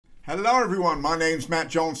Hello everyone, my name's Matt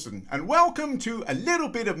Johnson and welcome to a little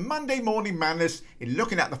bit of Monday morning madness in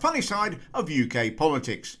looking at the funny side of UK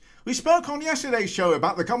politics. We spoke on yesterday's show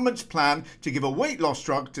about the government's plan to give a weight loss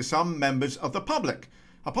drug to some members of the public,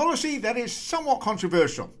 a policy that is somewhat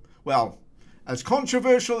controversial. Well, as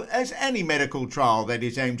controversial as any medical trial that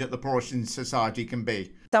is aimed at the poorest in society can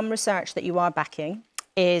be. Some research that you are backing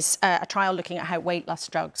is a trial looking at how weight loss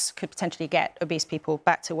drugs could potentially get obese people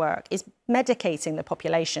back to work. Is medicating the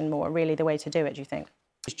population more really the way to do it, do you think?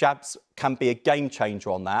 These jabs can be a game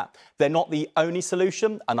changer on that. They're not the only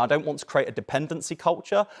solution, and I don't want to create a dependency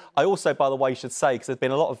culture. I also, by the way, should say, because there's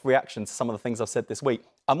been a lot of reaction to some of the things I've said this week,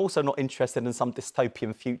 I'm also not interested in some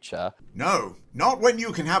dystopian future. No, not when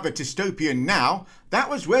you can have a dystopian now. That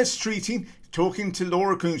was Wes Streeting talking to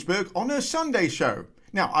Laura Kuenssberg on her Sunday show.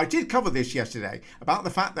 Now, I did cover this yesterday about the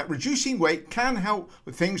fact that reducing weight can help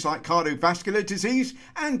with things like cardiovascular disease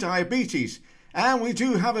and diabetes. And we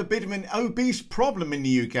do have a bit of an obese problem in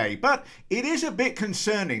the UK, but it is a bit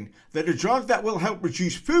concerning that a drug that will help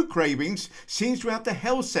reduce food cravings seems to have the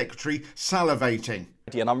Health Secretary salivating.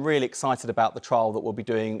 And I'm really excited about the trial that we'll be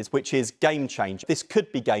doing, which is game changing. This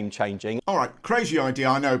could be game changing. All right, crazy idea,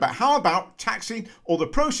 I know, but how about taxing all the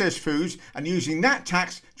processed foods and using that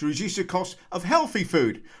tax to reduce the cost of healthy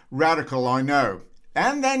food? Radical, I know.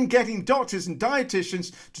 And then getting doctors and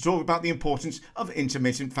dietitians to talk about the importance of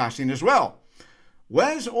intermittent fasting as well.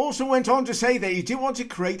 Wes also went on to say that he didn't want to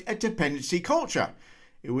create a dependency culture,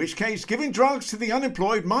 in which case giving drugs to the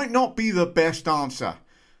unemployed might not be the best answer.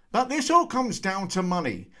 But this all comes down to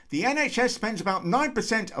money. The NHS spends about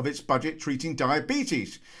 9% of its budget treating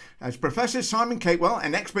diabetes. As Professor Simon Catewell,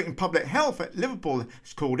 an expert in public health at Liverpool,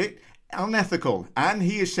 has called it unethical, and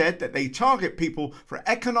he has said that they target people for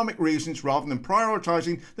economic reasons rather than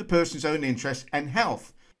prioritising the person's own interests and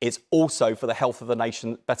health. It's also for the health of the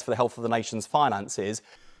nation, better for the health of the nation's finances.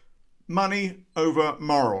 Money over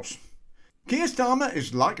morals. Keir Starmer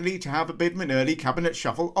is likely to have a bit of an early cabinet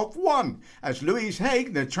shuffle of one, as Louise Haigh,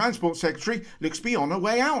 the Transport Secretary, looks to be on her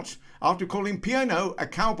way out after calling P&O a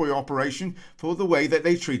cowboy operation for the way that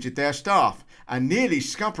they treated their staff and nearly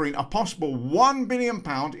scuppering a possible £1 billion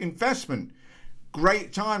investment.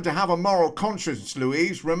 Great time to have a moral conscience,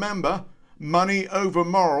 Louise. Remember, money over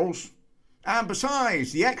morals. And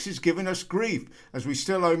besides, the ex is giving us grief as we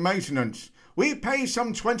still owe maintenance. We paid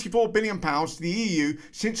some £24 billion to the EU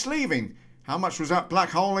since leaving. How much was that black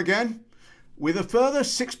hole again? With a further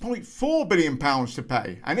 £6.4 billion to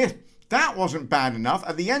pay. And if that wasn't bad enough,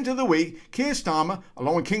 at the end of the week, Keir Starmer,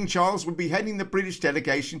 along with King Charles, would be heading the British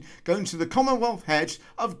delegation going to the Commonwealth heads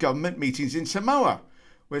of government meetings in Samoa,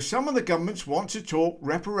 where some of the governments want to talk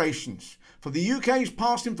reparations for the UK's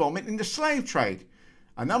past involvement in the slave trade.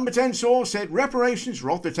 A number 10 source said reparations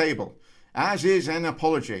are off the table, as is an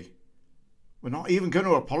apology. We're not even going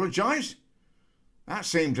to apologise? That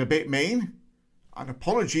seems a bit mean. An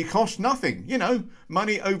apology costs nothing. You know,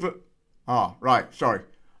 money over...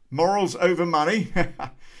 Morals over money.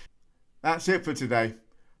 That's it for today.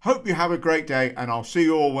 Hope you have a great day and I'll see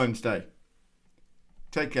you all Wednesday.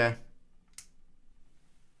 Take care.